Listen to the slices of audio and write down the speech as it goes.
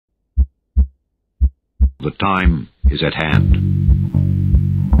The time is at hand.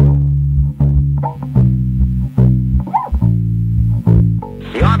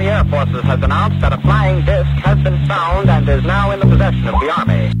 The Army Air Forces has announced that a flying disc has been found and is now in the possession of the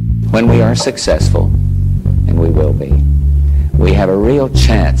Army. When we are successful, and we will be, we have a real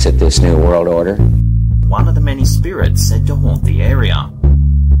chance at this new world order. One of the many spirits said to haunt the area.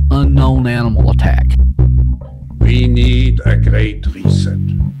 Unknown animal attack. We need a great reset.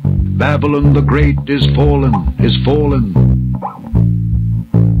 Babylon the Great is fallen, is fallen.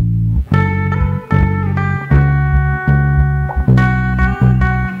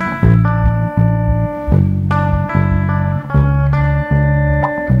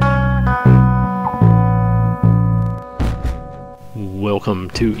 Welcome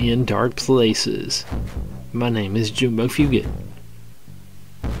to In Dark Places. My name is Jumbo Fugit.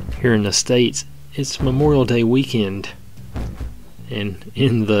 Here in the States, it's Memorial Day weekend, and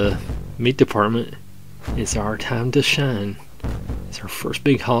in the meat department, it's our time to shine. It's our first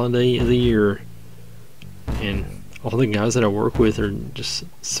big holiday of the year, and all the guys that I work with are just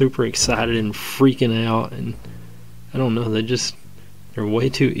super excited and freaking out, and I don't know, they're way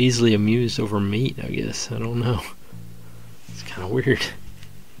too easily amused over meat, I guess. I don't know. It's kind of weird.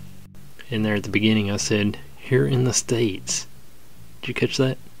 And there at the beginning I said, here in the States. Did you catch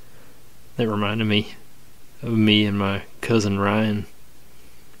that? That reminded me of me and my cousin Ryan.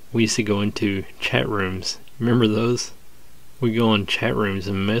 We used to go into chat rooms. Remember those? We'd go in chat rooms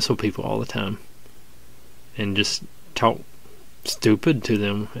and mess with people all the time. And just talk stupid to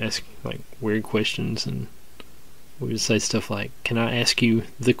them. Ask like weird questions. And we would say stuff like, can I ask you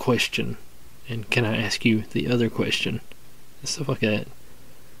the question? And can I ask you the other question? And stuff like that.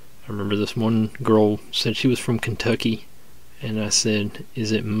 I remember this one girl said she was from Kentucky. And I said,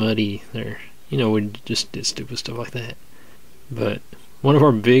 is it muddy there? You know, we just did stupid stuff like that. But one of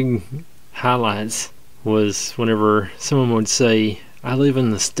our big highlights was whenever someone would say, I live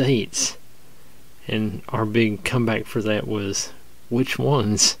in the States. And our big comeback for that was, which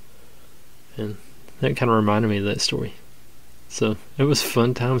ones? And that kind of reminded me of that story. So it was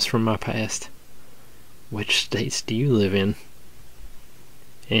fun times from my past. Which states do you live in?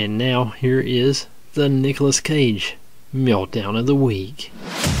 And now here is the Nicolas Cage Meltdown of the Week.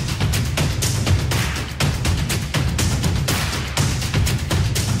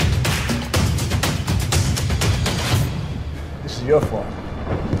 This is your fault.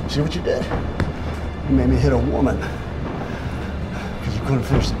 See what you did? You made me hit a woman because you couldn't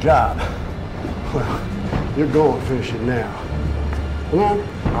finish the job. Well, you're going to finish it now. Come on.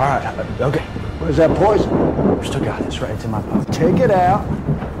 All right, okay. Where's that poison? Still got this right into my pocket. Take it out.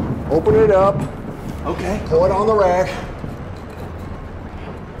 Open it up. Okay. Pour it on the rack.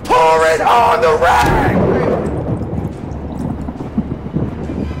 Pour it on the rack!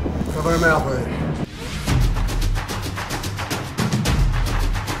 Cover your mouth with it.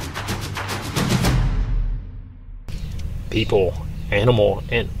 People, animal,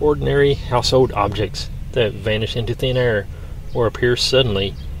 and ordinary household objects that vanish into thin air or appear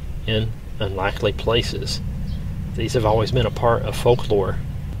suddenly in unlikely places. These have always been a part of folklore,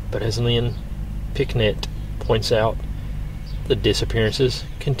 but as Lynn Picknett points out, the disappearances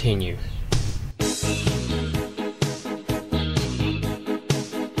continue.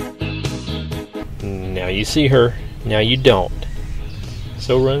 Now you see her, now you don't.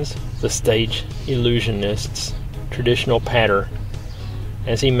 So runs the stage illusionist's traditional patter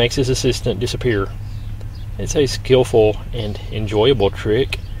as he makes his assistant disappear. It's a skillful and enjoyable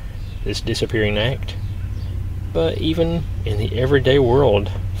trick, this disappearing act. But even in the everyday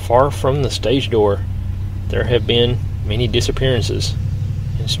world, far from the stage door, there have been many disappearances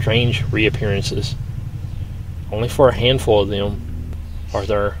and strange reappearances. Only for a handful of them are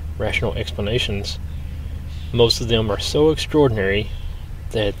there rational explanations. Most of them are so extraordinary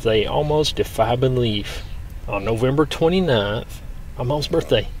that they almost defy belief. On November 29th, my mom's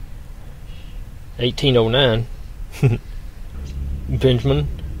birthday, 1809, Benjamin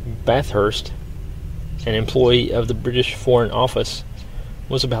Bathurst, an employee of the British Foreign Office,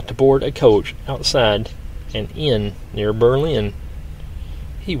 was about to board a coach outside an inn near Berlin.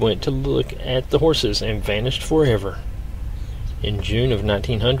 He went to look at the horses and vanished forever. In June of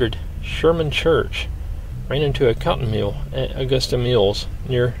 1900, Sherman Church ran into a cotton mill at Augusta Mills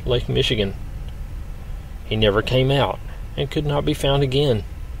near Lake Michigan. He never came out and could not be found again.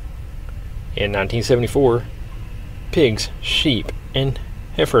 In 1974, pigs, sheep, and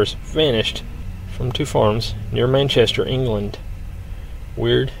heifers vanished from two farms near Manchester, England.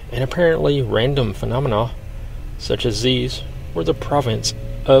 Weird and apparently random phenomena such as these were the province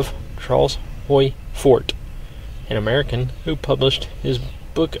of Charles Hoy Fort, an American who published his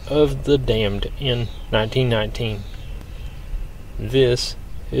Book of the Damned in 1919. This,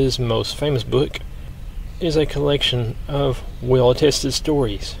 his most famous book, is a collection of well-attested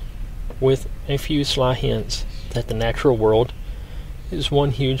stories with a few sly hints that the natural world is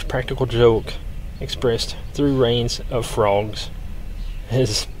one huge practical joke expressed through rains of frogs,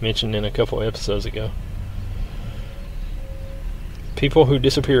 as mentioned in a couple episodes ago. People who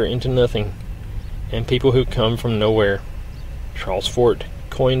disappear into nothing, and people who come from nowhere. Charles Fort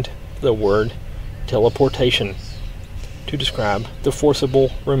coined the word teleportation to describe the forcible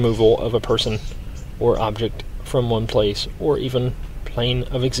removal of a person or object from one place or even plane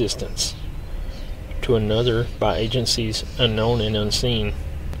of existence to another by agencies unknown and unseen.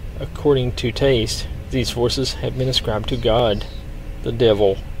 According to taste, these forces have been ascribed to God, the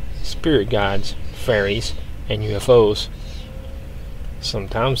devil, spirit guides, fairies, and UFOs.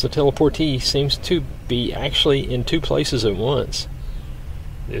 Sometimes the teleportee seems to be actually in two places at once.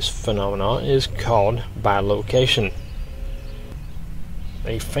 This phenomenon is called bilocation.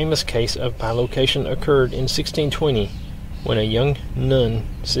 A famous case of bilocation occurred in 1620 when a young nun,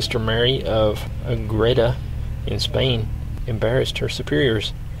 Sister Mary of Agreda in Spain, embarrassed her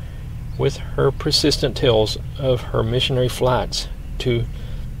superiors with her persistent tales of her missionary flights to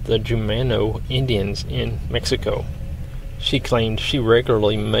the Jumano Indians in Mexico. She claimed she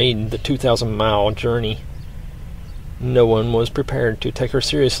regularly made the 2,000-mile journey. No one was prepared to take her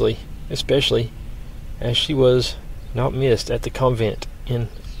seriously, especially as she was not missed at the convent in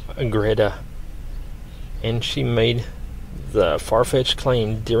Agreda, and she made the far-fetched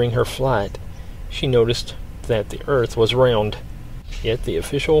claim during her flight. She noticed that the earth was round, yet the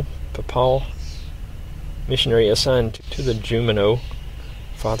official papal missionary assigned to the Jumano,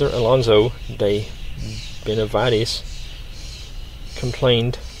 Father Alonso de Benavides,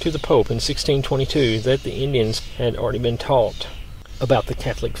 complained to the Pope in 1622 that the Indians had already been taught about the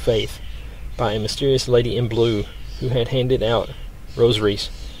Catholic faith by a mysterious lady in blue who had handed out rosaries,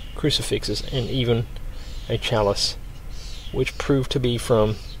 crucifixes, and even a chalice, which proved to be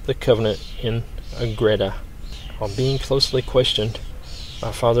from the convent in Agreda. While being closely questioned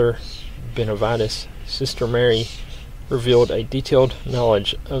by Father Benavides, Sister Mary revealed a detailed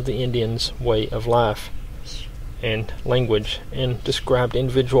knowledge of the Indians' way of life and language, and described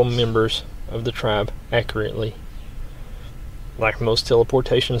individual members of the tribe accurately. Like most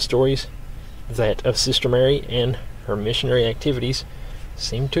teleportation stories, that of Sister Mary and her missionary activities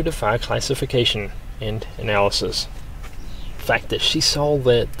seem to defy classification and analysis. The fact that she saw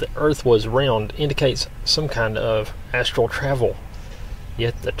that the earth was round indicates some kind of astral travel,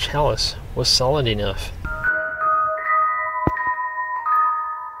 yet the chalice was solid enough.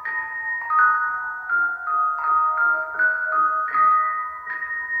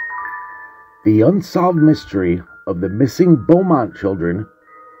 The unsolved mystery of the missing Beaumont children,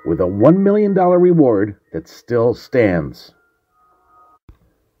 with a $1 million reward that still stands.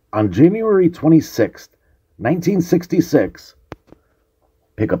 On January 26, 1966,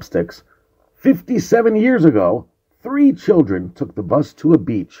 pickup sticks, 57 years ago, 3 children took the bus to a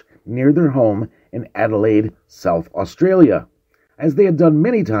beach near their home in Adelaide, South Australia, as they had done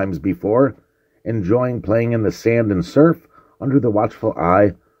many times before, enjoying playing in the sand and surf under the watchful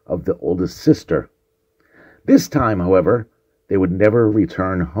eye of the oldest sister. This time, however, they would never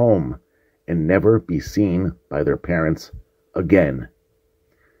return home and never be seen by their parents again.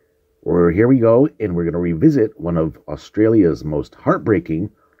 Here we go, and we're going to revisit one of Australia's most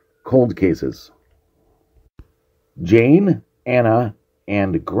heartbreaking cold cases. Jane, Anna,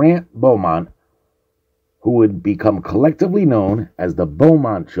 and Grant Beaumont, who would become collectively known as the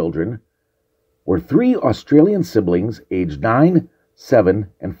Beaumont children, were 3 Australian siblings aged 9, 7,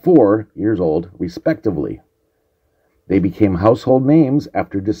 and 4 years old, respectively. They became household names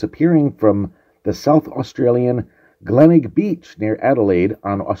after disappearing from the South Australian Glenig Beach near Adelaide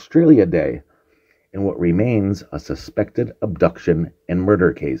on Australia Day, in what remains a suspected abduction and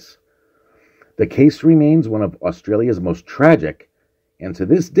murder case. The case remains one of Australia's most tragic, and to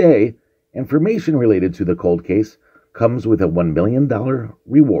this day, information related to the cold case comes with a $1 million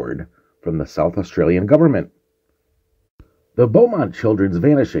reward from the South Australian government. The Beaumont children's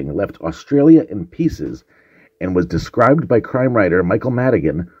vanishing left Australia in pieces and was described by crime writer Michael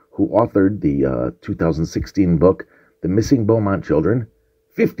Madigan, who authored the 2016 book, The Missing Beaumont Children,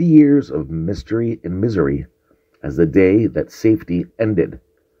 50 Years of Mystery and Misery, as the day that safety ended.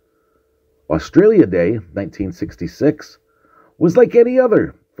 Australia Day, 1966, was like any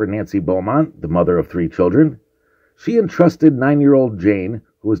other for Nancy Beaumont, the mother of 3 children. She entrusted 9-year-old Jane,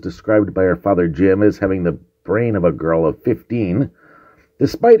 who was described by her father Jim as having the brain of a girl of 15,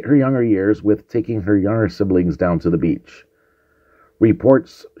 despite her younger years, with taking her younger siblings down to the beach.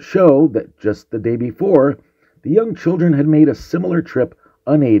 Reports show that just the day before, the young children had made a similar trip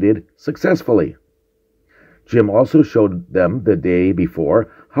unaided successfully. Jim also showed them the day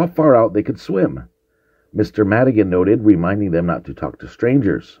before how far out they could swim. Mr. Madigan noted, reminding them not to talk to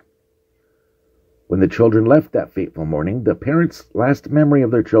strangers. When the children left that fateful morning, the parents' last memory of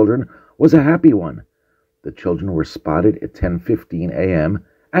their children was a happy one. The children were spotted at 10:15 a.m.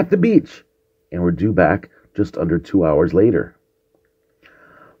 at the beach and were due back just under 2 hours later.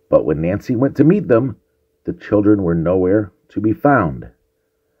 But when Nancy went to meet them, the children were nowhere to be found.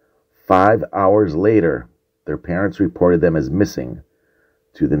 5 hours later, their parents reported them as missing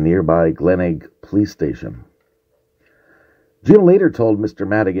to the nearby Glenegg police station. Jim later told Mr.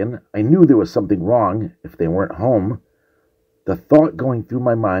 Madigan, "I knew there was something wrong if they weren't home. The thought going through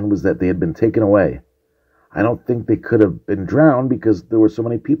my mind was that they had been taken away. I don't think they could have been drowned because there were so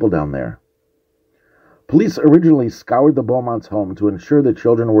many people down there." Police originally scoured the Beaumonts' home to ensure the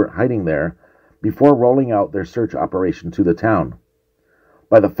children weren't hiding there before rolling out their search operation to the town.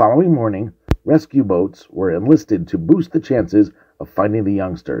 By the following morning, rescue boats were enlisted to boost the chances of finding the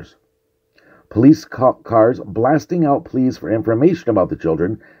youngsters. Police cars blasting out pleas for information about the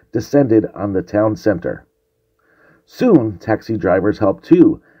children descended on the town center. Soon, taxi drivers helped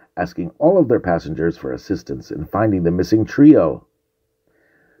too, asking all of their passengers for assistance in finding the missing trio.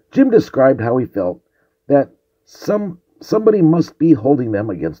 Jim described how he felt that somebody must be holding them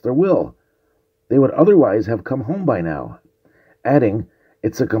against their will. They would otherwise have come home by now, adding,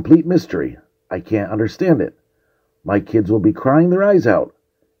 "It's a complete mystery. I can't understand it. My kids will be crying their eyes out.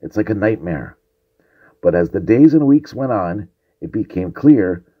 It's like a nightmare." But as the days and weeks went on, it became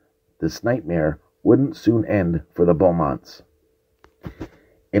clear this nightmare wouldn't soon end for the Beaumonts.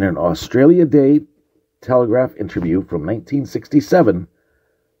 In an Australia Day Telegraph interview from 1967,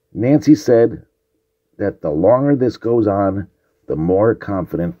 Nancy said that the longer this goes on, the more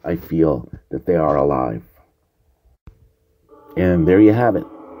confident I feel that they are alive. And there you have it.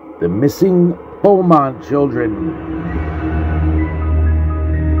 The missing Beaumont children.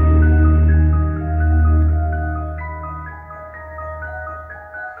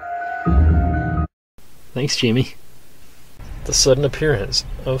 Thanks, Jimmy. The sudden appearance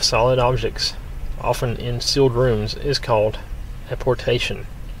of solid objects, often in sealed rooms, is called apportation.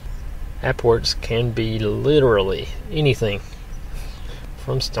 Apports can be literally anything,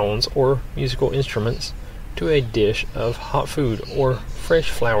 from stones or musical instruments to a dish of hot food or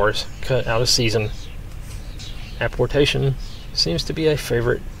fresh flowers cut out of season. Apportation seems to be a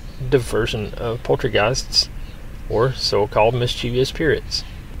favorite diversion of poltergeists, or so-called mischievous spirits.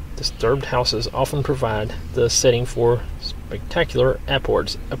 Disturbed houses often provide the setting for spectacular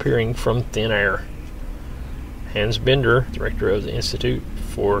apports appearing from thin air. Hans Bender, director of the Institute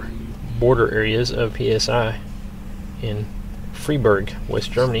for Border Areas of PSI in Freiburg,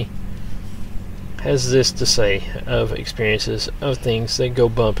 West Germany, has this to say of experiences of things that go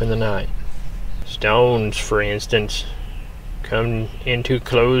bump in the night. Stones, for instance, come into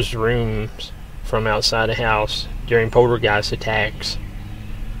closed rooms from outside a house during poltergeist attacks.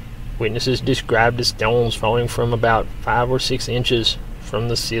 Witnesses described the stones falling from about 5 or 6 inches from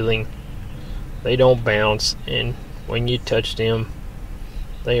the ceiling. They don't bounce, and when you touch them,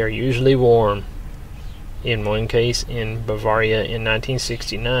 they are usually warm. In one case in Bavaria in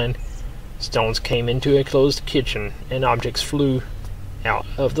 1969, stones came into a closed kitchen and objects flew out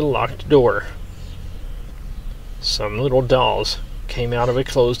of the locked door. Some little dolls came out of a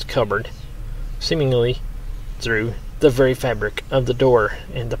closed cupboard, seemingly through the very fabric of the door,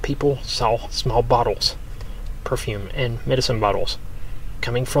 and the people saw small bottles, perfume and medicine bottles,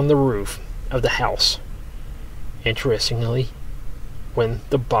 coming from the roof of the house. Interestingly, when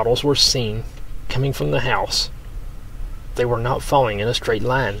the bottles were seen coming from the house, they were not falling in a straight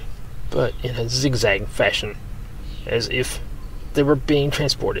line, but in a zigzag fashion, as if they were being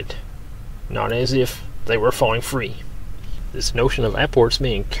transported, not as if they were falling free. This notion of apports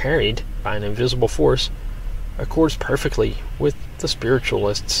being carried by an invisible force accords perfectly with the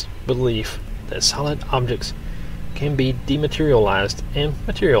spiritualists' belief that solid objects can be dematerialized and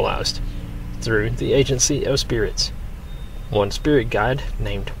materialized through the agency of spirits. One spirit guide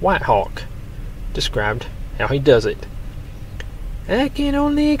named White Hawk described how he does it. "I can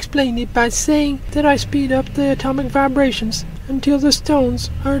only explain it by saying that I speed up the atomic vibrations until the stones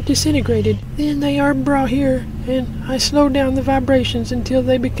are disintegrated. Then they are brought here, and I slow down the vibrations until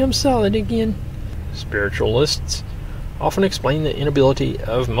they become solid again." Spiritualists often explain the inability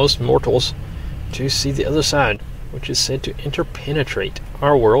of most mortals to see the other side, which is said to interpenetrate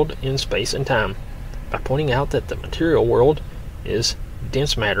our world in space and time, by pointing out that the material world is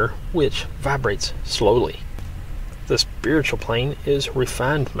dense matter which vibrates slowly. The spiritual plane is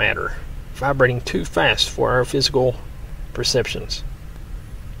refined matter, vibrating too fast for our physical perceptions.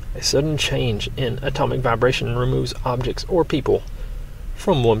 A sudden change in atomic vibration removes objects or people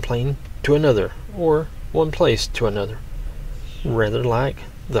from one plane to another, or one place to another, rather like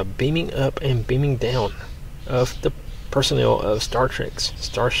the beaming up and beaming down of the personnel of Star Trek's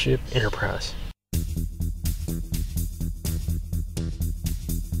Starship Enterprise.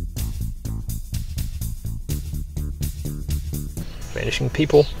 Vanishing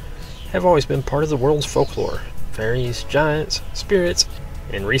people have always been part of the world's folklore. Fairies, giants, spirits,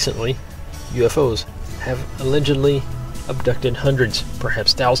 and recently, UFOs have allegedly abducted hundreds,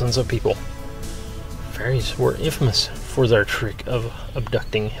 perhaps thousands of people. Fairies were infamous for their trick of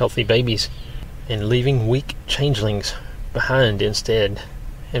abducting healthy babies and leaving weak changelings behind instead,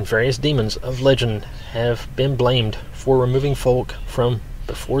 and various demons of legend have been blamed for removing folk from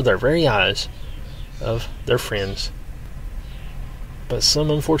before their very eyes of their friends. But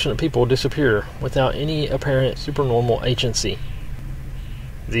some unfortunate people disappear without any apparent supernormal agency.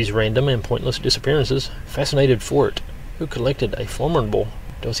 These random and pointless disappearances fascinated Fort, who collected a formidable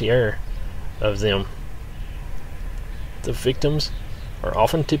dossier of them. The victims are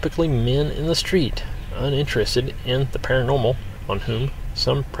often typically men in the street, uninterested in the paranormal, on whom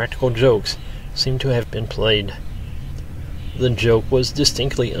some practical jokes seem to have been played. The joke was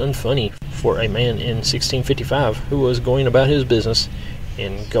distinctly unfunny for a man in 1655 who was going about his business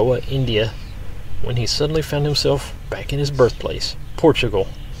in Goa, India, when he suddenly found himself back in his birthplace, Portugal.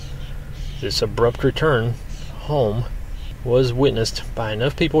 This abrupt return home was witnessed by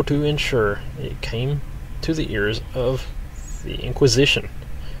enough people to ensure it came to the ears of the Inquisition,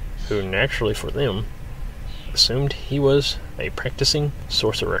 who naturally for them assumed he was a practicing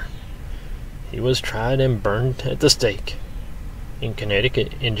sorcerer. He was tried and burned at the stake. In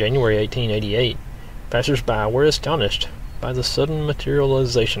Connecticut in January 1888, passers-by were astonished by the sudden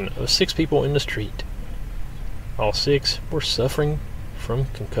materialization of 6 people in the street. All 6 were suffering from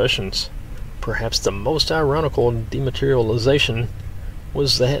concussions. Perhaps the most ironical dematerialization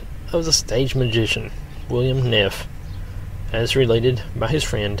was that of the stage magician, William Neff, as related by his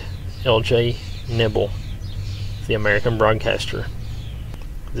friend L.J. Nebel, the American broadcaster.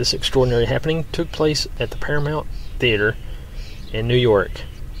 This extraordinary happening took place at the Paramount Theater in New York.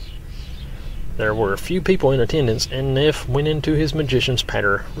 There were a few people in attendance, and Neff went into his magician's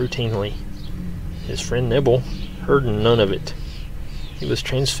patter routinely. His friend Nebel heard none of it. He was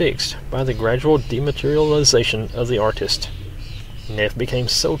transfixed by the gradual dematerialization of the artist. Neff became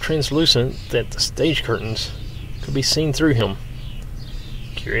so translucent that the stage curtains could be seen through him.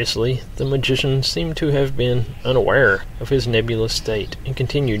 Curiously, the magician seemed to have been unaware of his nebulous state and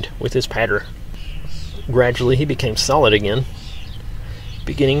continued with his patter. Gradually he became solid again,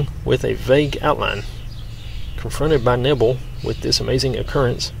 beginning with a vague outline. Confronted by Nebel with this amazing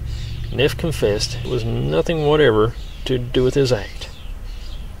occurrence, Neff confessed it was nothing whatever to do with his act.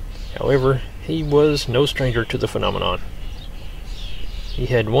 However, he was no stranger to the phenomenon. He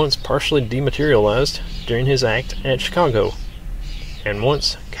had once partially dematerialized during his act at Chicago, and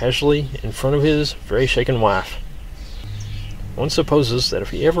once casually in front of his very shaken wife. One supposes that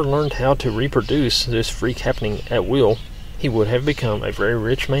if he ever learned how to reproduce this freak happening at will, he would have become a very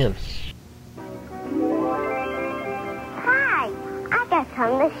rich man. Hi, I got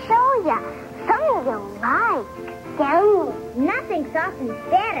something to show ya. Something you'll like. Downy. Nothing softens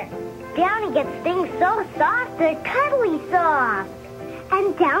better. Downy gets things so soft they're cuddly soft.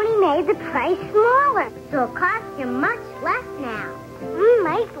 And Downy made the price smaller, so it costs you much less now.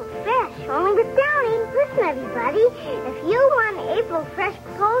 April Fresh, only with Downy. Listen, everybody, if you want April Fresh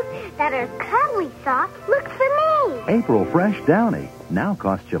clothes that are cuddly soft, look for me. April Fresh Downy now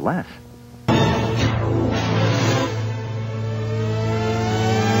costs you less.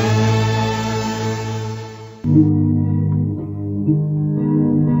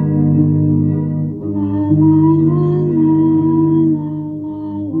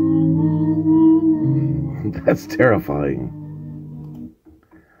 That's terrifying.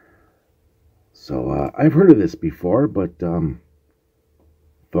 So, I've heard of this before, but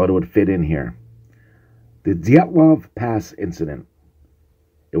thought it would fit in here. The Dyatlov Pass incident.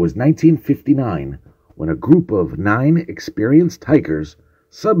 It was 1959 when a group of 9 experienced hikers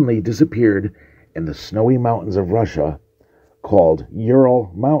suddenly disappeared in the snowy mountains of Russia called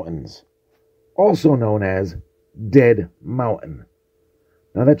Ural Mountains, also known as Dead Mountain.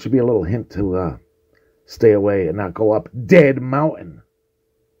 Now that should be a little hint to stay away and not go up Dead Mountain.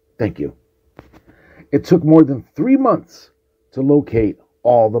 Thank you. It took more than 3 months to locate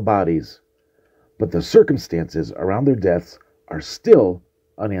all the bodies, but the circumstances around their deaths are still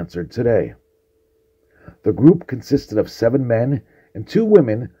unanswered today. The group consisted of 7 men and 2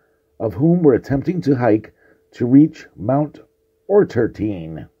 women, of whom were attempting to hike to reach Mount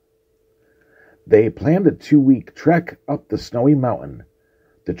Ortertine. They planned a 2-week trek up the snowy mountain.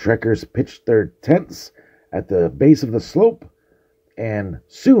 The trekkers pitched their tents at the base of the slope, and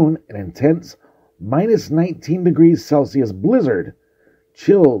soon an intense minus 19 degrees Celsius blizzard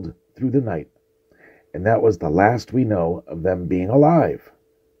chilled through the night. And that was the last we know of them being alive.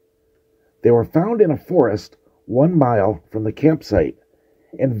 They were found in a forest 1 mile from the campsite,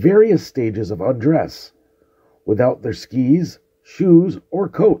 in various stages of undress, without their skis, shoes, or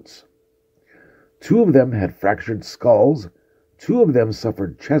coats. 2 of them had fractured skulls, 2 of them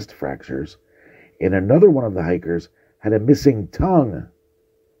suffered chest fractures, and another one of the hikers had a missing tongue.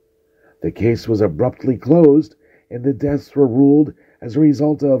 The case was abruptly closed, and the deaths were ruled as a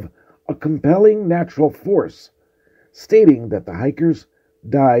result of a compelling natural force, stating that the hikers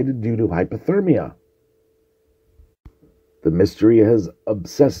died due to hypothermia. The mystery has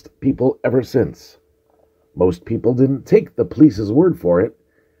obsessed people ever since. Most people didn't take the police's word for it.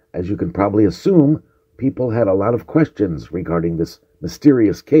 As you can probably assume, people had a lot of questions regarding this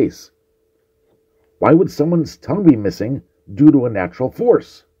mysterious case. Why would someone's tongue be missing due to a natural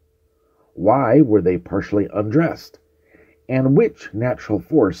force? Why were they partially undressed? And which natural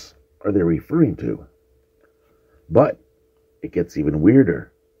force are they referring to? But it gets even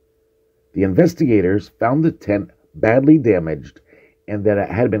weirder. The investigators found the tent badly damaged and that it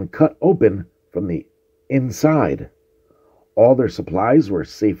had been cut open from the inside. All their supplies were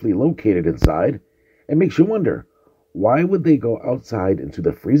safely located inside. It makes you wonder, why would they go outside into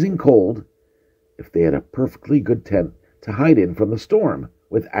the freezing cold if they had a perfectly good tent to hide in from the storm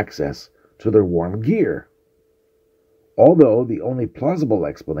with access to their warm gear? Although the only plausible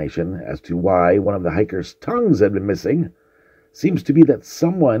explanation as to why one of the hikers' tongues had been missing seems to be that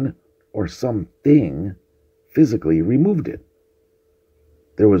someone or something physically removed it.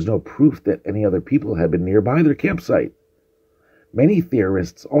 There was no proof that any other people had been nearby their campsite. Many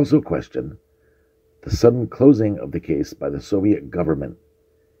theorists also question the sudden closing of the case by the Soviet government,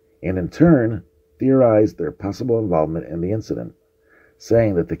 and in turn theorized their possible involvement in the incident,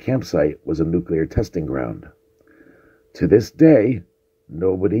 saying that the campsite was a nuclear testing ground. To this day,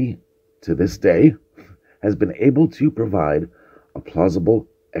 nobody, has been able to provide a plausible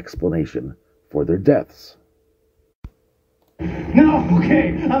explanation for their deaths. No, okay,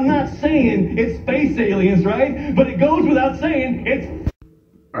 I'm not saying it's space aliens, right? But it goes without saying it's...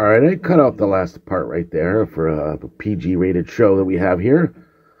 Alright, I cut out the last part right there for a PG-rated show that we have here.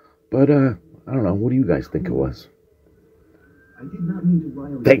 But, I don't know, what do you guys think it was? I did not mean to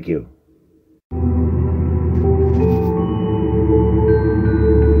violate... Thank you.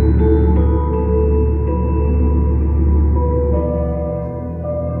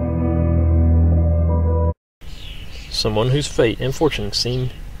 Someone whose fate and fortune seem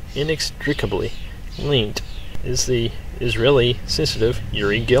inextricably linked is the Israeli sensitive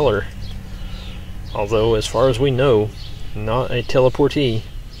Uri Geller. Although, as far as we know, not a teleportee,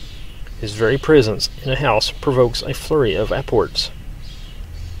 his very presence in a house provokes a flurry of apports.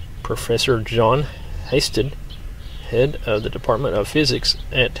 Professor John Hasted, head of the Department of Physics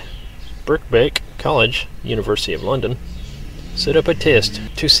at Birkbeck College, University of London, set up a test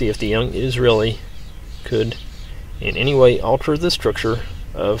to see if the young Israeli could in any way alter the structure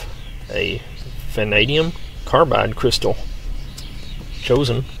of a vanadium carbide crystal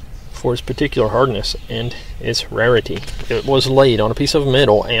chosen for its particular hardness and its rarity. It was laid on a piece of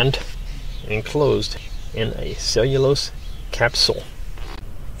metal and enclosed in a cellulose capsule.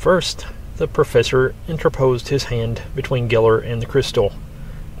 First, the professor interposed his hand between Geller and the crystal.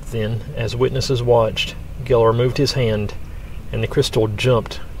 Then, as witnesses watched, Geller moved his hand and the crystal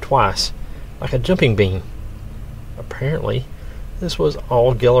jumped twice like a jumping bean. Apparently, this was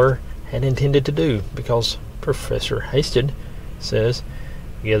all Geller had intended to do, because Professor Hasted says,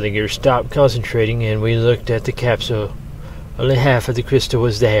 Gallagher stopped concentrating and we looked at the capsule. Only half of the crystal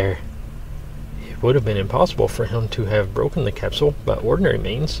was there. It would have been impossible for him to have broken the capsule by ordinary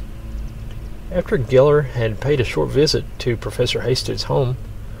means. After Geller had paid a short visit to Professor Hasted's home,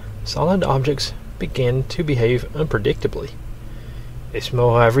 solid objects began to behave unpredictably. A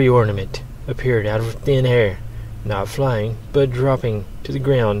small ivory ornament appeared out of thin air, not flying, but dropping to the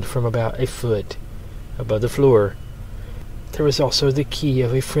ground from about a foot above the floor. There was also the key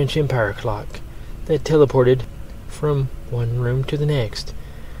of a French Empire clock that teleported from one room to the next.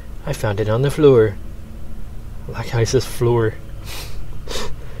 I found it on the floor. I like how it says floor.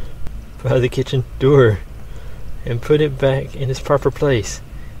 By the kitchen door, and put it back in its proper place.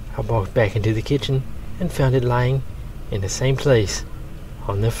 I walked back into the kitchen and found it lying in the same place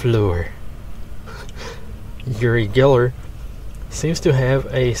on the floor. Uri Geller seems to have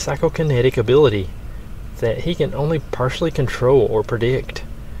a psychokinetic ability that he can only partially control or predict.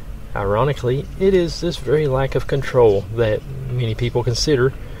 Ironically, it is this very lack of control that many people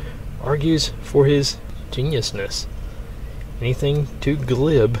consider argues for his geniusness. Anything too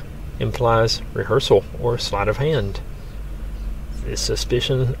glib implies rehearsal or sleight of hand. This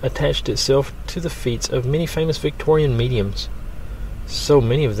suspicion attached itself to the feats of many famous Victorian mediums. So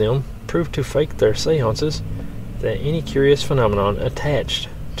many of them proved to fake their seances that any curious phenomenon attached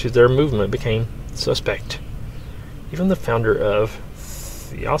to their movement became suspect. Even the founder of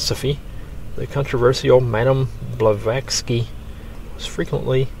Theosophy, the controversial Madame Blavatsky, was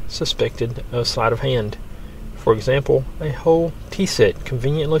frequently suspected of sleight of hand. For example, a whole tea set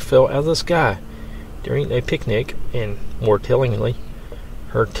conveniently fell out of the sky during a picnic, and more tellingly,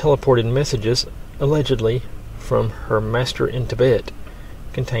 her teleported messages, allegedly from her master in Tibet,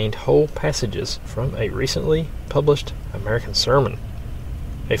 contained whole passages from a recently published American sermon.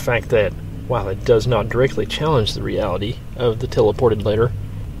 A fact that, while it does not directly challenge the reality of the teleported letter,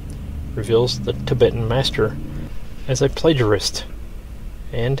 reveals the Tibetan master as a plagiarist,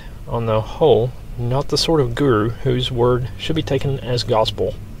 and, on the whole, not the sort of guru whose word should be taken as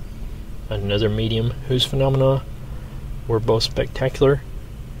gospel. Another medium whose phenomena were both spectacular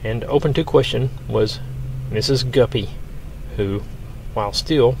and open to question was Mrs. Guppy, who, while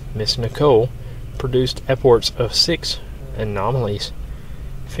still Miss Nicole, produced apports of 6 anomalies,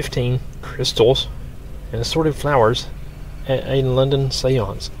 15 crystals, and assorted flowers at a London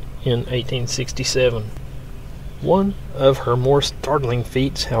seance in 1867. One of her more startling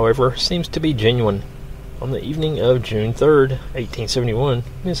feats, however, seems to be genuine. On the evening of June 3rd, 1871,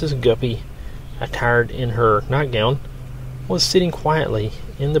 Mrs. Guppy, attired in her nightgown, was sitting quietly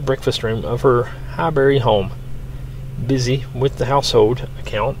in the breakfast room of her Highbury home, busy with the household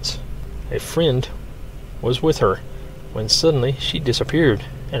accounts. A friend was with her, when suddenly she disappeared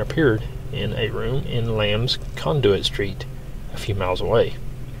and appeared in a room in Lamb's Conduit Street, a few miles away,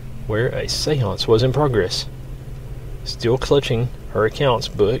 where a seance was in progress. Still clutching her accounts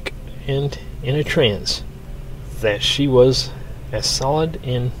book and in a trance, that she was as solid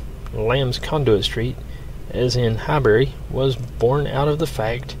in Lamb's Conduit Street as in Highbury was born out of the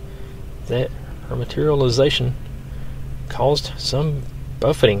fact that her materialization caused some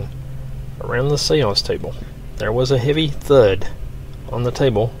buffeting around the seance table. There was a heavy thud on the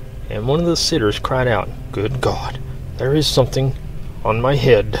table, and one of the sitters cried out, "Good God, there is something on my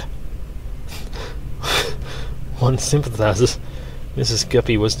head." One sympathizes. Mrs.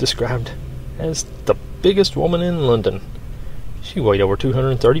 Guppy was described as the biggest woman in London. She weighed over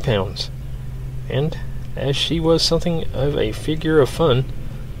 230 pounds, and as she was something of a figure of fun,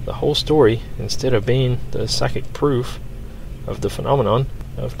 the whole story, instead of being the psychic proof of the phenomenon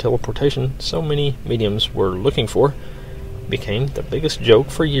of teleportation so many mediums were looking for, became the biggest joke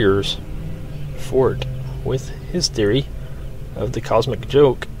for years. Ford, with his theory of the cosmic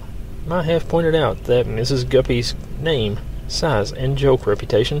joke, might have pointed out that Mrs. Guppy's name, size, and joke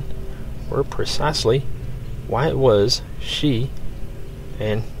reputation were precisely why it was she,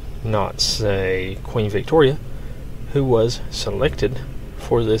 and not, say, Queen Victoria, who was selected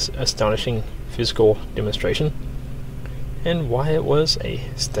for this astonishing physical demonstration, and why it was a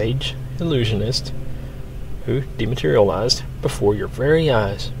stage illusionist who dematerialized before your very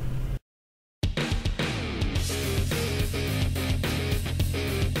eyes.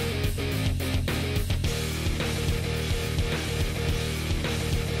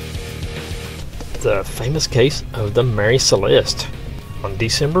 The famous case of the Mary Celeste. On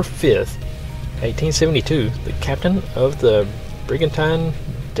December 5th, 1872, the captain of the Brigantine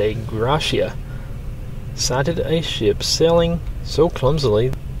de Gracia sighted a ship sailing so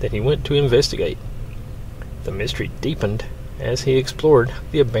clumsily that he went to investigate. The mystery deepened as he explored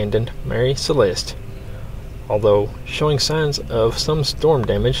the abandoned Mary Celeste. Although showing signs of some storm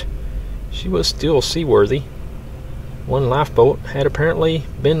damage, she was still seaworthy. One lifeboat had apparently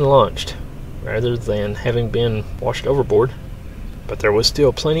been launched, rather than having been washed overboard, but there was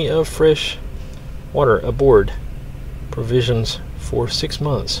still plenty of fresh water aboard. Provisions for 6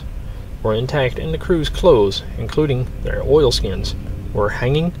 months were intact, and the crew's clothes, including their oilskins, were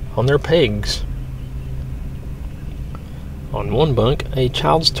hanging on their pegs. On one bunk, a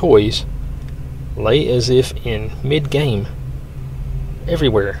child's toys lay as if in mid-game.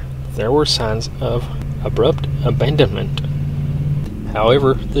 Everywhere there were signs of abrupt abandonment.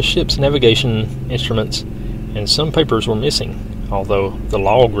 However, the ship's navigation instruments and some papers were missing, although the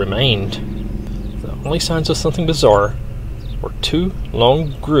log remained. The only signs of something bizarre were 2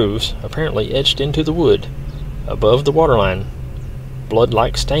 long grooves apparently etched into the wood above the waterline,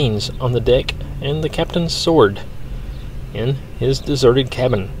 blood-like stains on the deck and the captain's sword in his deserted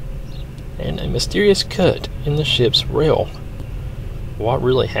cabin, and a mysterious cut in the ship's rail. What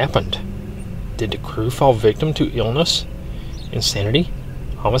really happened? Did the crew fall victim to illness, insanity,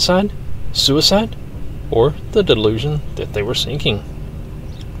 homicide, suicide, or the delusion that they were sinking?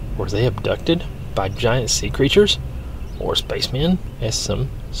 Were they abducted by giant sea creatures, or spacemen, as some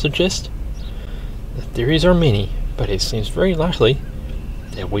suggest? The theories are many, but it seems very likely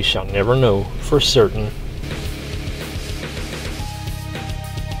that we shall never know for certain.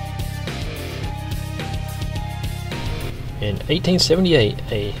 In 1878,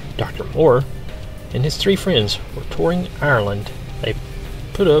 a Dr. Moore and his 3 friends were touring Ireland. They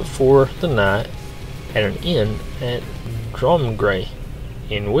put up for the night at an inn at Dromgray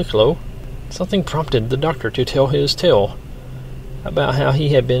in Wicklow. Something prompted the doctor to tell his tale about how he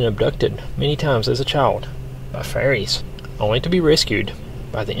had been abducted many times as a child by fairies, only to be rescued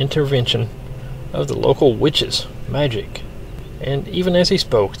by the intervention of the local witches' magic. And even as he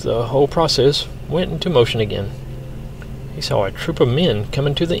spoke, the whole process went into motion again. He saw a troop of men come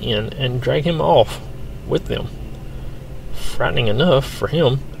into the inn and drag him off with them. Frightening enough for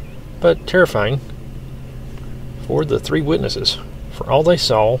him, but terrifying for the 3 witnesses, for all they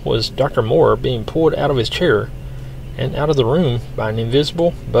saw was Dr. Moore being pulled out of his chair and out of the room by an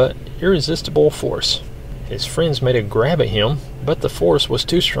invisible but irresistible force. His friends made a grab at him, but the force was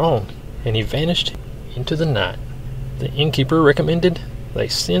too strong, and he vanished into the night. The innkeeper recommended they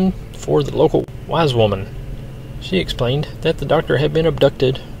send for the local wise woman. She explained that the doctor had been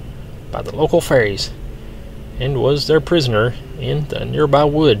abducted by the local fairies and was their prisoner in the nearby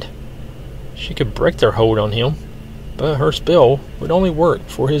wood. She could break their hold on him, but her spell would only work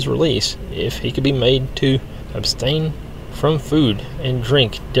for his release if he could be made to abstain from food and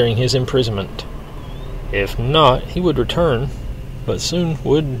drink during his imprisonment. If not, he would return, but soon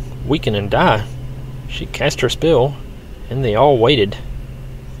would weaken and die. She cast her spell, and they all waited.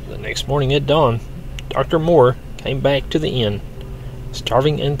 The next morning at dawn, Dr. Moore came back to the inn,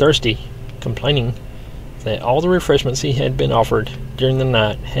 starving and thirsty, complaining that all the refreshments he had been offered during the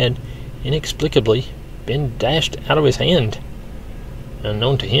night had inexplicably been dashed out of his hand.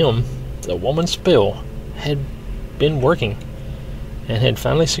 Unknown to him, the woman's spell had been working and had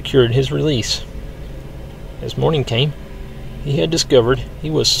finally secured his release. As morning came, he had discovered he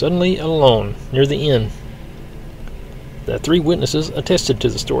was suddenly alone near the inn. The 3 witnesses attested to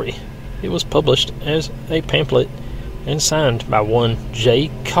the story. It was published as a pamphlet and signed by one J.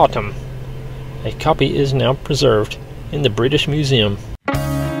 Cottam. A copy is now preserved in the British Museum.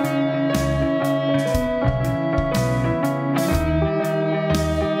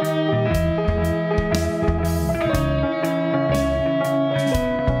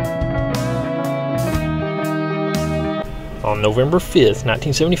 On November 5th,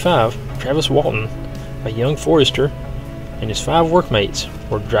 1975, Travis Walton, a young forester, and his 5 workmates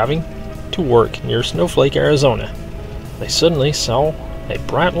were driving to work near Snowflake, Arizona. They suddenly saw a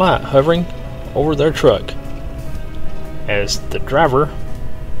bright light hovering over their truck. As the driver,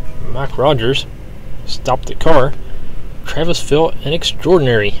 Mike Rogers, stopped the car, Travis felt an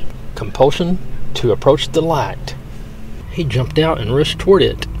extraordinary compulsion to approach the light. He jumped out and rushed toward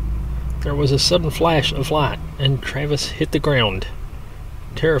it. There was a sudden flash of light, and Travis hit the ground.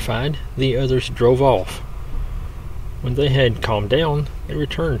 Terrified, the others drove off. When they had calmed down, they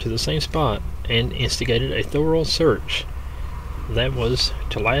returned to the same spot and instigated a thorough search that was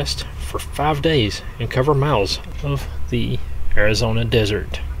to last for 5 days and cover miles of the Arizona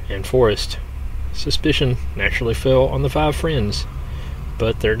desert and forest. Suspicion naturally fell on the 5 friends,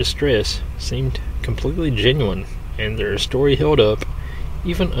 but their distress seemed completely genuine, and their story held up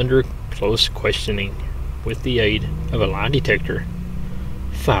even under close questioning with the aid of a lie detector.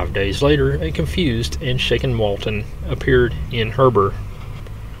 5 days later, a confused and shaken Walton appeared in Heber,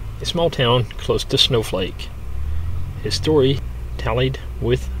 a small town close to Snowflake. His story tallied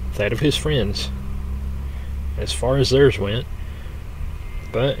with that of his friends, as far as theirs went,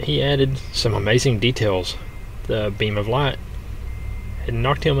 but he added some amazing details. The beam of light had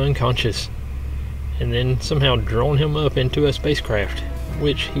knocked him unconscious, and then somehow drawn him up into a spacecraft,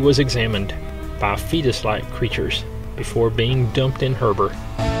 which he was examined by fetus-like creatures before being dumped in Heber.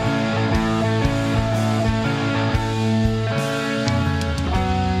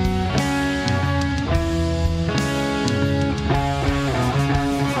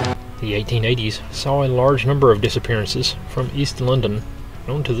 The 1880s saw a large number of disappearances from East London,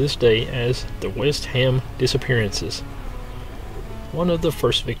 known to this day as the West Ham disappearances. One of the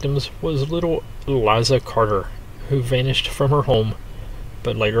first victims was little Eliza Carter, who vanished from her home,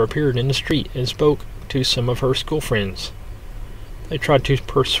 but later appeared in the street and spoke to some of her school friends. They tried to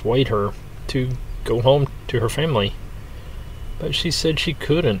persuade her to go home to her family, but she said she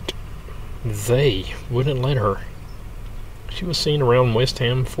couldn't. They wouldn't let her. She was seen around West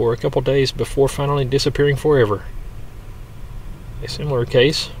Ham for a couple days before finally disappearing forever. A similar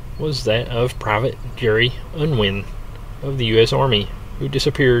case was that of Private Jerry Unwin of the U.S. Army, who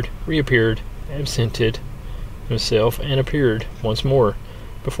disappeared, reappeared, absented himself, and appeared once more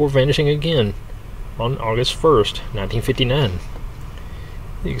before vanishing again on August 1st, 1959.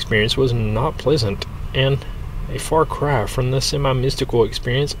 The experience was not pleasant, and a far cry from the semi-mystical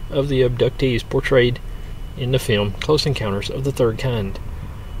experience of the abductees portrayed in the film Close Encounters of the Third Kind.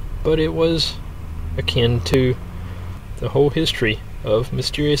 But it was akin to the whole history of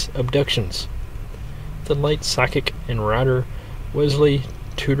mysterious abductions. The late psychic and writer Wesley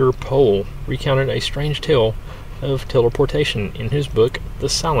Tudor Pole recounted a strange tale of teleportation in his book The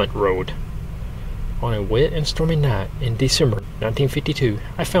Silent Road. On a wet and stormy night in December 1952,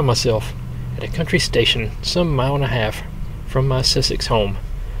 I found myself at a country station some mile and a half from my Sussex home.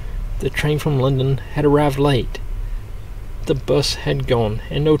 The train from London had arrived late. The bus had gone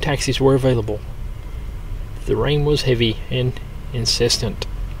and no taxis were available. The rain was heavy and incessant.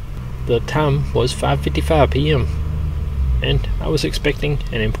 The time was 5:55 p.m. and I was expecting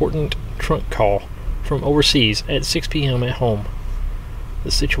an important trunk call from overseas at 6 p.m. at home. The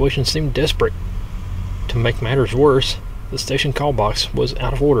situation seemed desperate. To make matters worse, the station call box was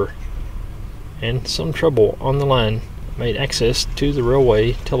out of order, and some trouble on the line made access to the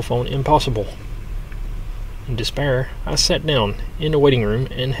railway telephone impossible. In despair, I sat down in the waiting room,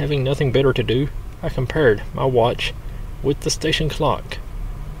 and having nothing better to do, I compared my watch with the station clock.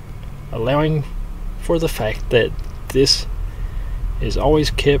 Allowing for the fact that this is always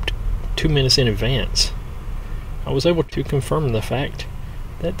kept 2 minutes in advance, I was able to confirm the fact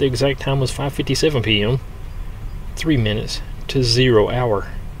that the exact time was 5:57 p.m., 3 minutes to 0 hour.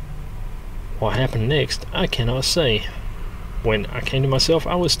 What happened next, I cannot say. When I came to myself,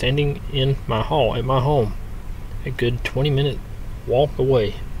 I was standing in my hall at my home, a good 20-minute walk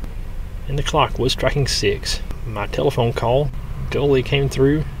away, and the clock was striking 6. My telephone call dully came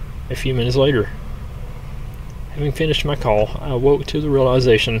through a few minutes later. Having finished my call, I awoke to the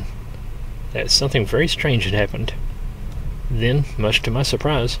realization that something very strange had happened. Then, much to my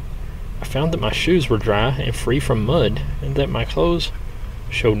surprise, I found that my shoes were dry and free from mud, and that my clothes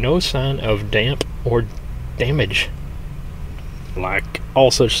showed no sign of damp or damage. Like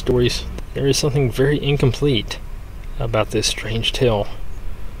all such stories, there is something very incomplete about this strange tale.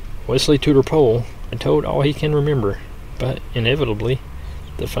 Wesley Tudor Pole had told all he can remember, but inevitably,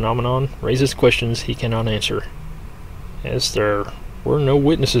 the phenomenon raises questions he cannot answer. As there were no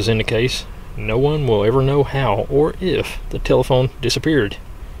witnesses in the case, no one will ever know how or if the telephone disappeared.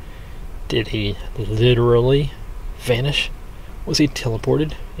 Did he literally vanish? Was he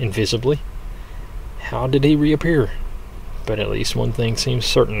teleported invisibly? How did he reappear? But at least one thing seems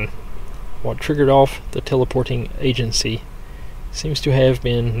certain. What triggered off the teleporting agency seems to have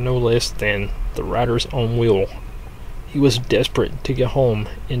been no less than the writer's own will. He was desperate to get home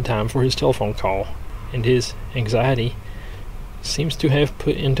in time for his telephone call, and his anxiety seems to have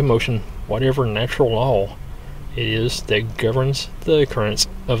put into motion whatever natural law it is that governs the occurrence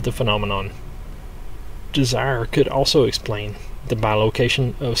of the phenomenon. Desire could also explain the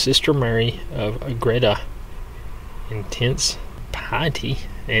bilocation of Sister Mary of Agreda. Intense piety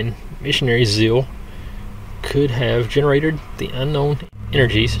and missionary zeal could have generated the unknown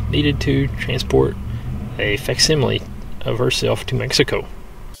energies needed to transport a facsimile of herself to Mexico.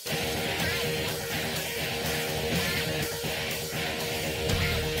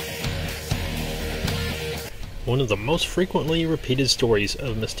 One of the most frequently repeated stories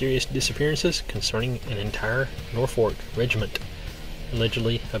of mysterious disappearances concerning an entire Norfolk regiment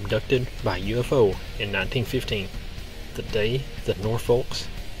allegedly abducted by UFO in 1915, the day the Norfolks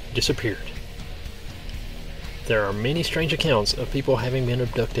disappeared. There are many strange accounts of people having been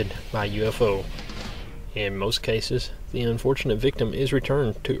abducted by UFO. In most cases, the unfortunate victim is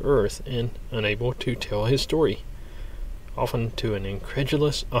returned to Earth and unable to tell his story, often to an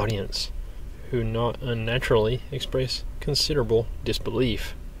incredulous audience who not unnaturally express considerable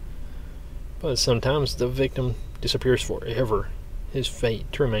disbelief. But sometimes the victim disappears forever, his fate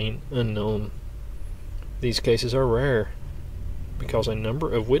to remain unknown. These cases are rare, because a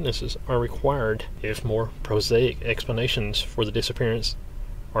number of witnesses are required if more prosaic explanations for the disappearance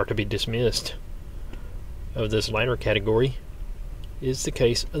are to be dismissed. Of this latter category is the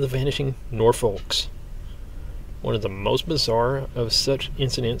case of the vanishing Norfolks, one of the most bizarre of such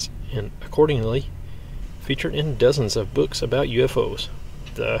incidents, and accordingly featured in dozens of books about UFOs,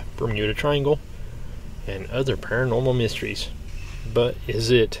 the Bermuda Triangle, and other paranormal mysteries. But is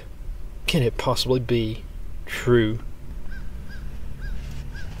it can it possibly be true?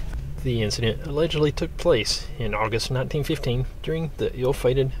 The incident allegedly took place in August 1915 during the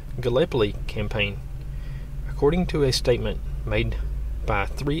ill-fated Gallipoli campaign. According to a statement made by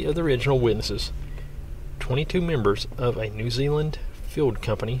 3 of the original witnesses, 22 members of a New Zealand field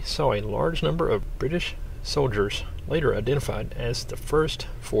company saw a large number of British soldiers, later identified as the 1st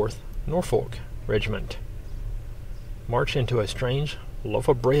 4th Norfolk Regiment, march into a strange loaf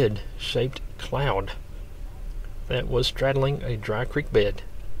of bread shaped cloud that was straddling a dry creek bed.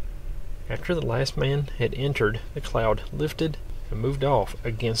 After the last man had entered, the cloud lifted and moved off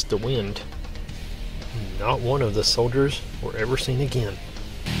against the wind. Not one of the soldiers were ever seen again.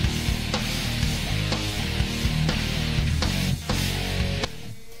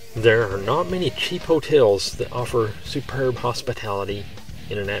 There are not many cheap hotels that offer superb hospitality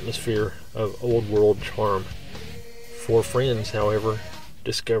in an atmosphere of old world charm. 4 friends, however,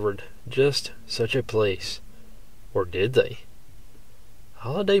 discovered just such a place. Or did they?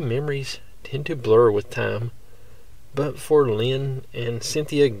 Holiday memories tend to blur with time, but for Lynn and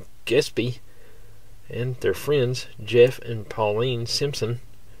Cynthia Gillespie and their friends Jeff and Pauline Simpson,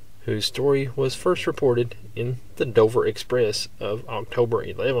 whose story was first reported in the Dover Express of October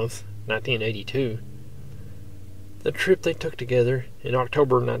 11th, 1982, the trip they took together in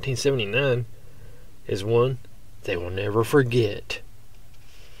October 1979 is one they will never forget.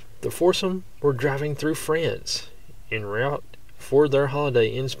 The foursome were driving through France en route for their holiday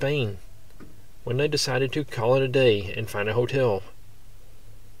in Spain when they decided to call it a day and find a hotel.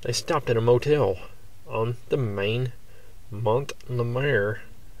 They stopped at a motel on the main Mont-la-Mer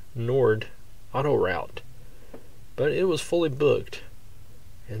Nord auto route, but it was fully booked,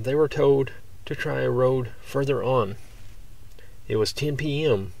 and they were told to try a road further on. It was 10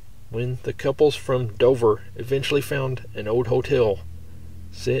 p.m. when the couples from Dover eventually found an old hotel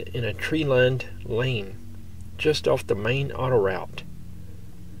set in a tree-lined lane just off the main auto route.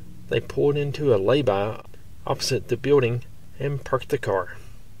 They pulled into a lay-by opposite the building and parked the car.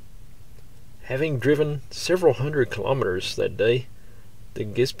 Having driven several hundred kilometers that day, the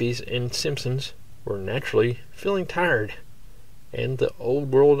Gillespies and Simpsons were naturally feeling tired, and the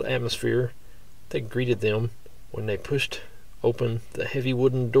old-world atmosphere that greeted them when they pushed open the heavy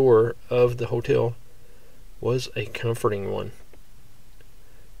wooden door of the hotel was a comforting one.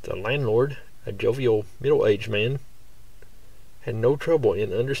 The landlord, a jovial middle-aged man, had no trouble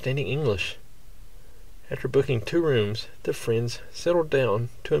in understanding English. After booking 2 rooms, the friends settled down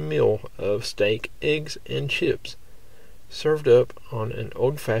to a meal of steak, eggs, and chips, served up on an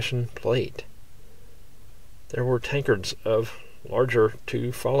old-fashioned plate. There were tankards of larger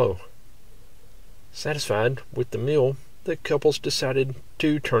to follow. Satisfied with the meal, the couples decided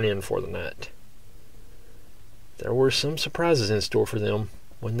to turn in for the night. There were some surprises in store for them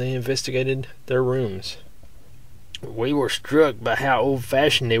when they investigated their rooms. "We were struck by how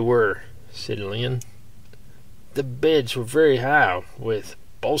old-fashioned they were," said Lynn. "The beds were very high, with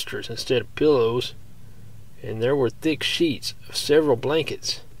bolsters instead of pillows, and there were thick sheets of several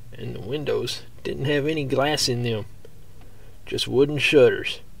blankets, and the windows didn't have any glass in them, just wooden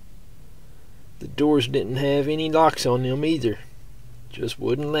shutters. The doors didn't have any locks on them either, just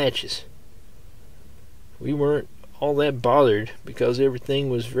wooden latches. We weren't all that bothered because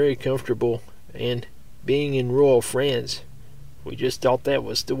everything was very comfortable, and being in rural France, we just thought that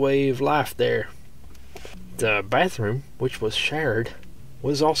was the way of life there." The bathroom, which was shared,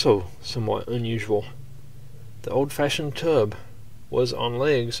 was also somewhat unusual. The old-fashioned tub was on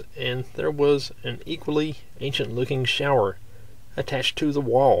legs, and there was an equally ancient-looking shower attached to the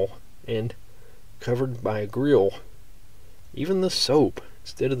wall and covered by a grill. Even the soap,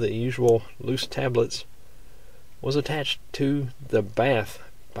 instead of the usual loose tablets, was attached to the bath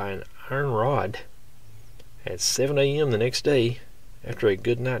by an iron rod. At 7 a.m. the next day, after a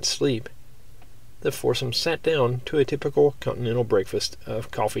good night's sleep, the foursome sat down to a typical continental breakfast of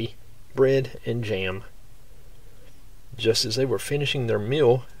coffee, bread, and jam. Just as they were finishing their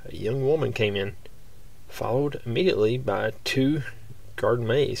meal, a young woman came in, followed immediately by 2 garde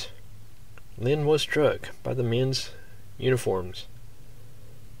maids. Lynn was struck by the men's uniforms.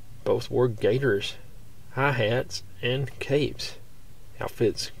 Both wore gaiters, high hats, and capes,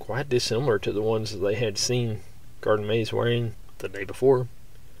 outfits quite dissimilar to the ones they had seen garde maids wearing the day before.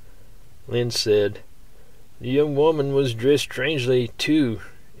 Lynn said, "The young woman was dressed strangely, too,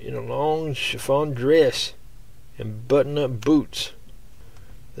 in a long chiffon dress and button-up boots,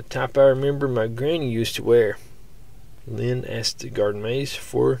 the type I remember my granny used to wear." Lynn asked the garde maids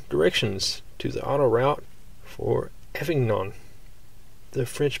for directions to the auto route for Avignon. The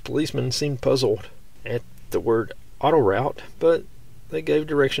French policeman seemed puzzled at the word auto route, but they gave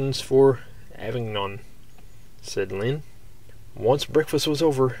directions for Avignon, said Lynn. Once breakfast was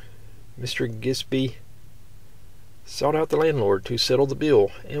over, Mr. Gisby sought out the landlord to settle the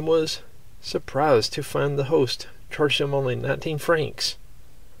bill, and was surprised to find the host charged him only 19 francs.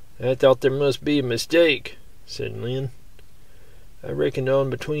 I thought there must be a mistake, said Lynn. I reckoned on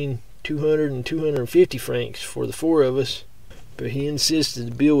between 200 and 250 francs for the 4 of us, but he insisted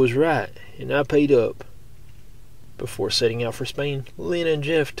the bill was right, and I paid up. Before setting out for Spain, Lynn and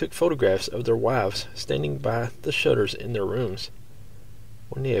Jeff took photographs of their wives standing by the shutters in their rooms.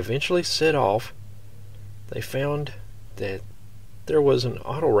 When they eventually set off, they found that there was an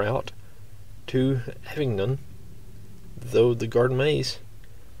auto route to Avignon, though the garden maze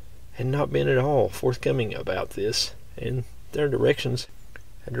had not been at all forthcoming about this, and their directions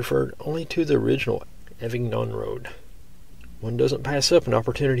had referred only to the original Avignon road. One doesn't pass up an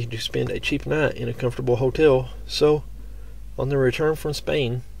opportunity to spend a cheap night in a comfortable hotel, so on their return from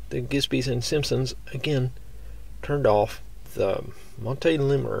Spain, the Gisbys and Simpsons again turned off the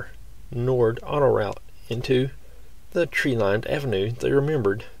Montélimar Nord auto route into the tree-lined avenue they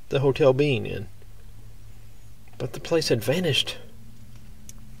remembered the hotel being in. But the place had vanished.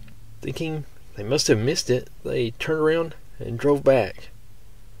 Thinking they must have missed it, they turned around and drove back.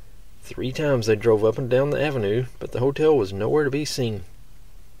 3 times they drove up and down the avenue, but the hotel was nowhere to be seen.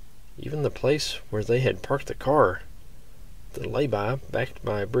 Even the place where they had parked the car, the lay-by backed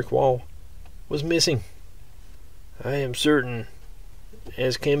by a brick wall, was missing. I am certain,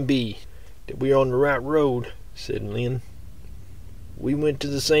 as can be, that we are on the right road, said Lynn. We went to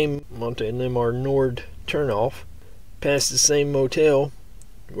the same Montélimar Nord turnoff, past the same motel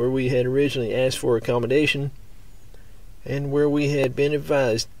where we had originally asked for accommodation, and where we had been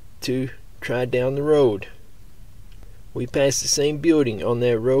advised to try down the road. We passed the same building on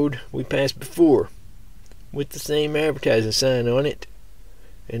that road we passed before, with the same advertising sign on it,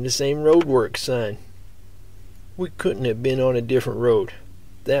 and the same roadwork sign. We couldn't have been on a different road.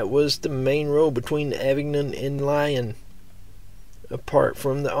 That was the main road between Avignon and Lyon, apart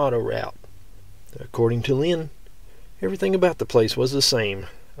from the auto route. According to Lynn, everything about the place was the same,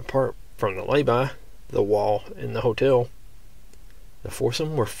 apart from the lay-by, the wall, and the hotel. The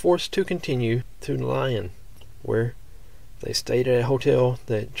foursome were forced to continue to Lyon, where they stayed at a hotel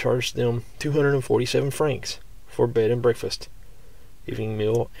that charged them 247 francs for bed and breakfast, evening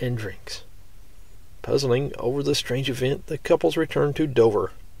meal, and drinks. Puzzling over the strange event, the couples returned to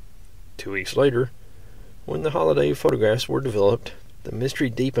Dover. 2 weeks later, when the holiday photographs were developed, the mystery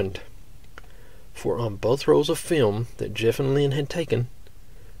deepened. For on both rolls of film that Jeff and Lynn had taken,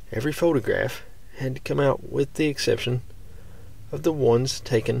 every photograph had come out with the exception of the ones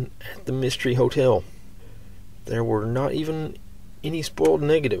taken at the Mystery Hotel. There were not even any spoiled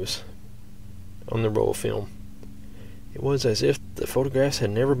negatives on the roll of film. It was as if the photographs had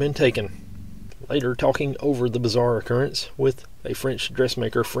never been taken. Later, talking over the bizarre occurrence with a French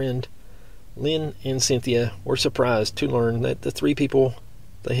dressmaker friend, Lynn and Cynthia were surprised to learn that the 3 people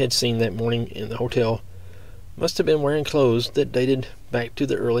they had seen that morning in the hotel must have been wearing clothes that dated back to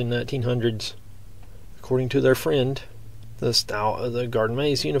the early 1900s. According to their friend, the style of the garden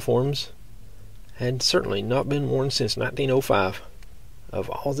maze uniforms had certainly not been worn since 1905. Of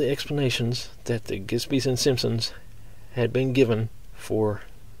all the explanations that the Gisbys and Simpsons had been given for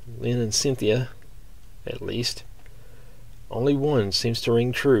Lynn and Cynthia, at least, only one seems to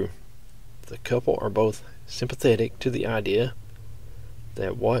ring true. The couple are both sympathetic to the idea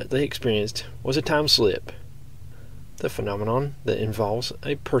that what they experienced was a time slip, the phenomenon that involves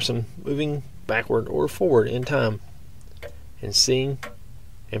a person moving backward or forward in time, and seeing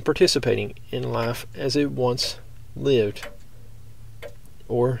and participating in life as it once lived,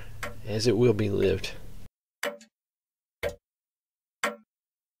 or as it will be lived.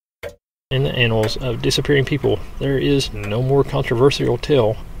 In the annals of disappearing people, there is no more controversial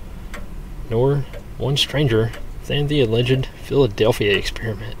tale, nor one stranger, than the alleged Philadelphia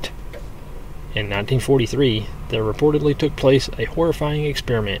experiment. In 1943, there reportedly took place a horrifying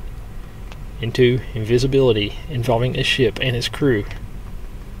experiment into invisibility involving a ship and its crew.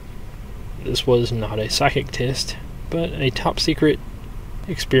 This was not a psychic test, but a top-secret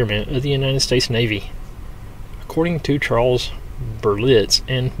experiment of the United States Navy. According to Charles Berlitz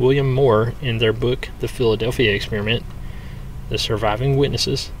and William Moore in their book The Philadelphia Experiment, the surviving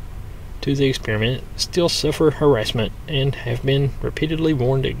witnesses to the experiment still suffer harassment and have been repeatedly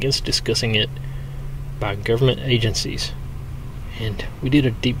warned against discussing it by government agencies. And we did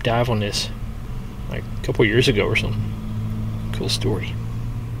a deep dive on this like a couple years ago or something. Cool story.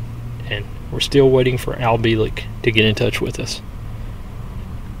 And we're still waiting for Al Bielik to get in touch with us.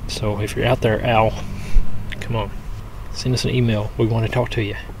 So if you're out there, Al, come on, send us an email. We want to talk to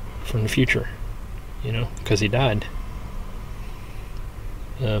you from the future, because he died.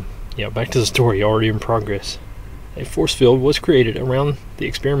 Back to the story already in progress. A force field was created around the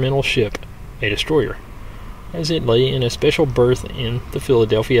experimental ship, a destroyer, as it lay in a special berth in the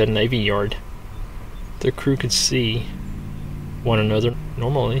Philadelphia Navy Yard. The crew could see one another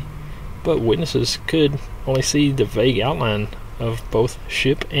normally, but witnesses could only see the vague outline of both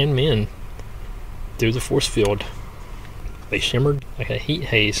ship and men through the force field. They shimmered like a heat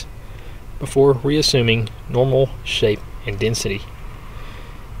haze before reassuming normal shape and density.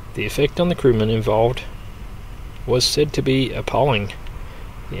 The effect on the crewmen involved was said to be appalling.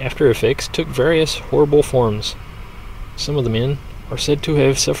 The after effects took various horrible forms. Some of the men are said to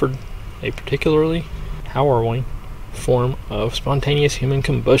have suffered a particularly harrowing form of spontaneous human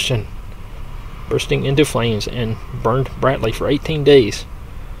combustion, bursting into flames and burned brightly for 18 days.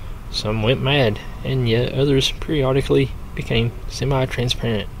 Some went mad, and yet others periodically became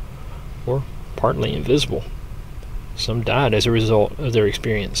semi-transparent or partly invisible. Some died as a result of their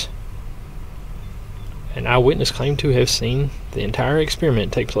experience. An eyewitness claimed to have seen the entire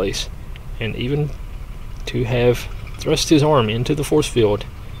experiment take place, and even to have thrust his arm into the force field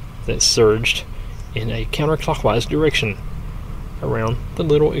that surged in a counterclockwise direction around the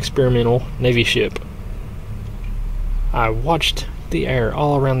little experimental Navy ship. I watched the air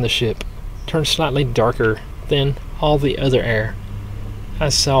all around the ship turn slightly darker than all the other air. I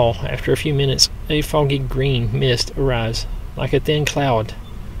saw, after a few minutes, a foggy green mist arise like a thin cloud.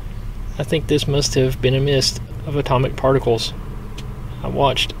 I think this must have been a mist of atomic particles. I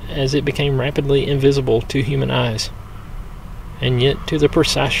watched as it became rapidly invisible to human eyes, and yet to the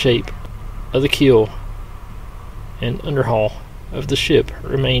precise shape of the keel and underhull of the ship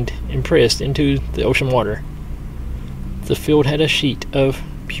remained impressed into the ocean water. The field had a sheet of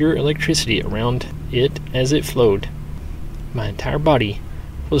pure electricity around it as it flowed. My entire body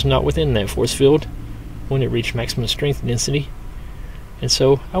was not within that force field when it reached maximum strength density, and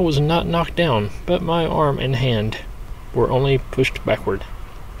so I was not knocked down, but my arm and hand were only pushed backward.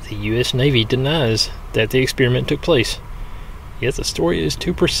 The U.S. Navy denies that the experiment took place, yet the story is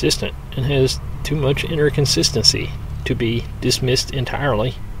too persistent and has too much inconsistency to be dismissed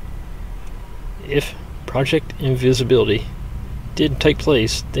entirely. If Project Invisibility did take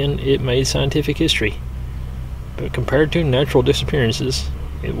place, then it made scientific history, but compared to natural disappearances,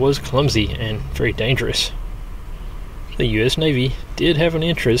 it was clumsy and very dangerous. The U.S. Navy did have an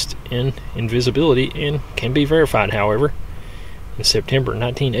interest in invisibility and can be verified, however. In September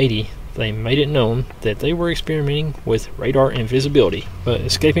 1980, they made it known that they were experimenting with radar invisibility, but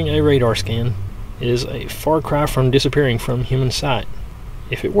escaping a radar scan is a far cry from disappearing from human sight.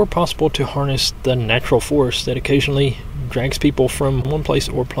 If it were possible to harness the natural force that occasionally drags people from one place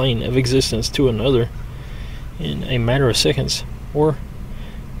or plane of existence to another in a matter of seconds, or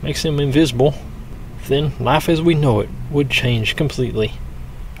makes them invisible, then life as we know it would change completely.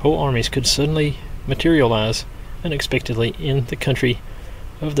 Whole armies could suddenly materialize unexpectedly in the country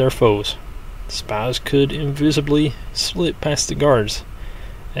of their foes. Spies could invisibly slip past the guards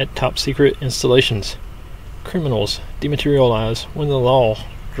at top-secret installations. Criminals dematerialize when the law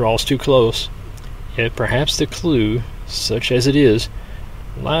draws too close. Yet perhaps the clue, such as it is,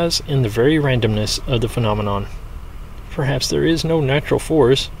 lies in the very randomness of the phenomenon. Perhaps there is no natural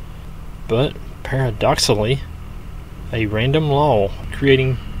force, but paradoxically, a random law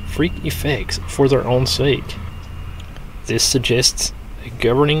creating freak effects for their own sake. This suggests a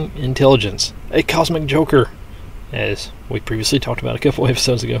governing intelligence, a cosmic joker, as we previously talked about a couple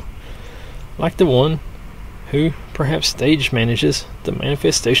episodes ago, like the one who perhaps stage manages the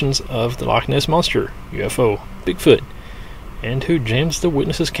manifestations of the Loch Ness Monster, UFO, Bigfoot, and who jams the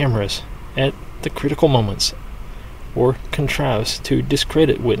witnesses' cameras at the critical moments, or contrives to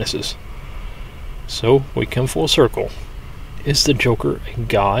discredit witnesses. So we come full circle. Is the Joker a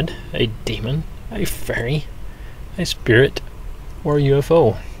god, a demon, a fairy, a spirit, or a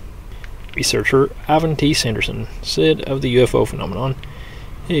UFO? Researcher Ivan T. Sanderson said of the UFO phenomenon,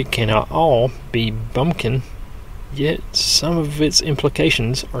 "It cannot all be bumpkin, yet some of its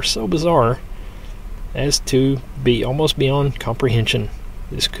implications are so bizarre as to be almost beyond comprehension.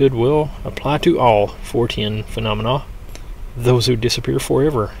 This could well apply to all 410 phenomena. Those who disappear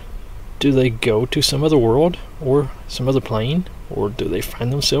forever. Do they go to some other world, or some other plane, or do they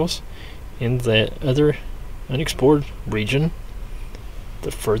find themselves in that other unexplored region,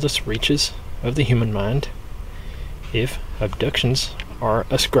 the furthest reaches of the human mind? If abductions are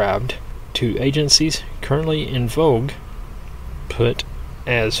ascribed to agencies currently in vogue, put,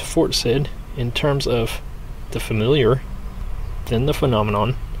 as Fort said, in terms of the familiar, then the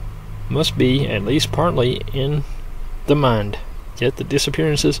phenomenon must be at least partly in the mind, yet the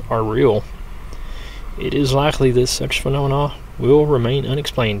disappearances are real. It is likely that such phenomena will remain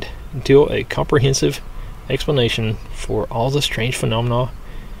unexplained until a comprehensive explanation for all the strange phenomena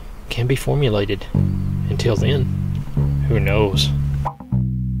can be formulated. Until then, who knows?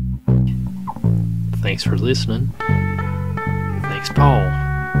 Thanks for listening. Thanks, Paul.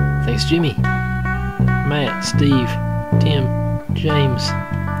 Thanks, Jimmy, Matt, Steve, Tim, James.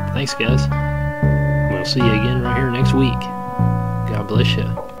 Thanks, guys. We'll see you again right here next week. God bless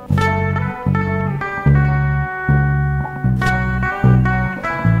you.